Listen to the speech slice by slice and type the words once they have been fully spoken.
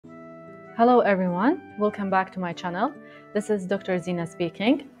Hello everyone, welcome back to my channel. This is Dr. Zina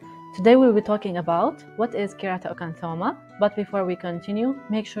speaking. Today we'll be talking about what is keratoacanthoma, but before we continue,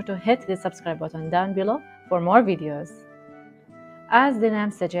 make sure to hit the subscribe button down below for more videos. As the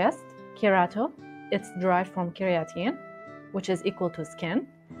name suggests, kerato, it's derived from keratin, which is equal to skin.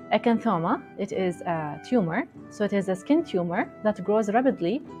 Acanthoma, it is a tumor, so it is a skin tumor that grows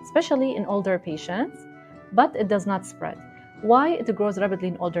rapidly, especially in older patients, but it does not spread. Why it grows rapidly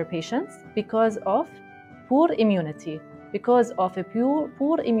in older patients? Because of poor immunity. Because of a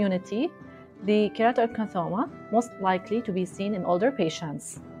poor immunity, the keratoacanthoma most likely to be seen in older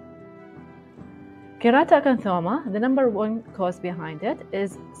patients. Keratoacanthoma, the number one cause behind it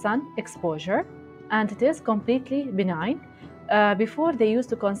is sun exposure, and it is completely benign. Before, they used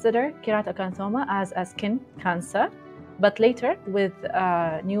to consider keratoacanthoma as a skin cancer, but later, with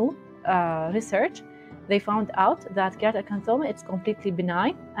new research, they found out that keratoacanthoma is completely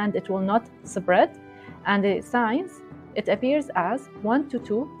benign and it will not spread. And the signs, it appears as 1 to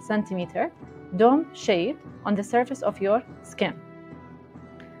 2 centimeter dome shape on the surface of your skin.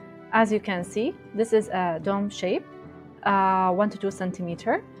 As you can see, this is a dome shape, 1 to 2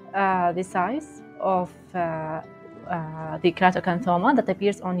 centimeter, the size of the keratoacanthoma that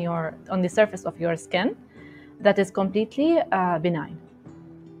appears on the surface of your skin, that is completely benign.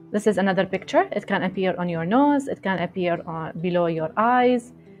 This is another picture. It can appear on your nose, it can appear below your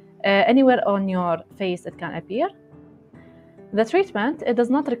eyes, anywhere on your face it can appear. The treatment, it does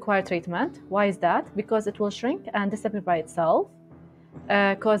not require treatment. Why is that? Because it will shrink and disappear by itself,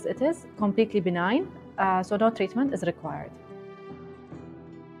 because it is completely benign, so no treatment is required.